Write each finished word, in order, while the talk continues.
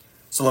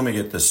So let me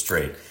get this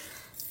straight.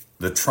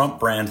 The Trump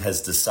brand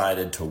has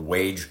decided to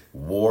wage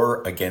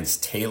war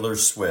against Taylor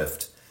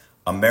Swift,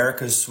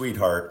 America's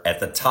sweetheart,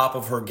 at the top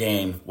of her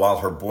game while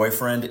her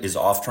boyfriend is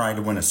off trying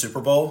to win a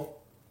Super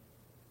Bowl?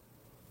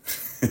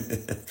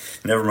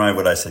 Never mind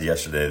what I said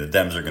yesterday. The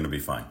Dems are going to be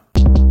fine.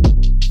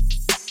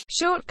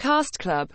 Short Cast Club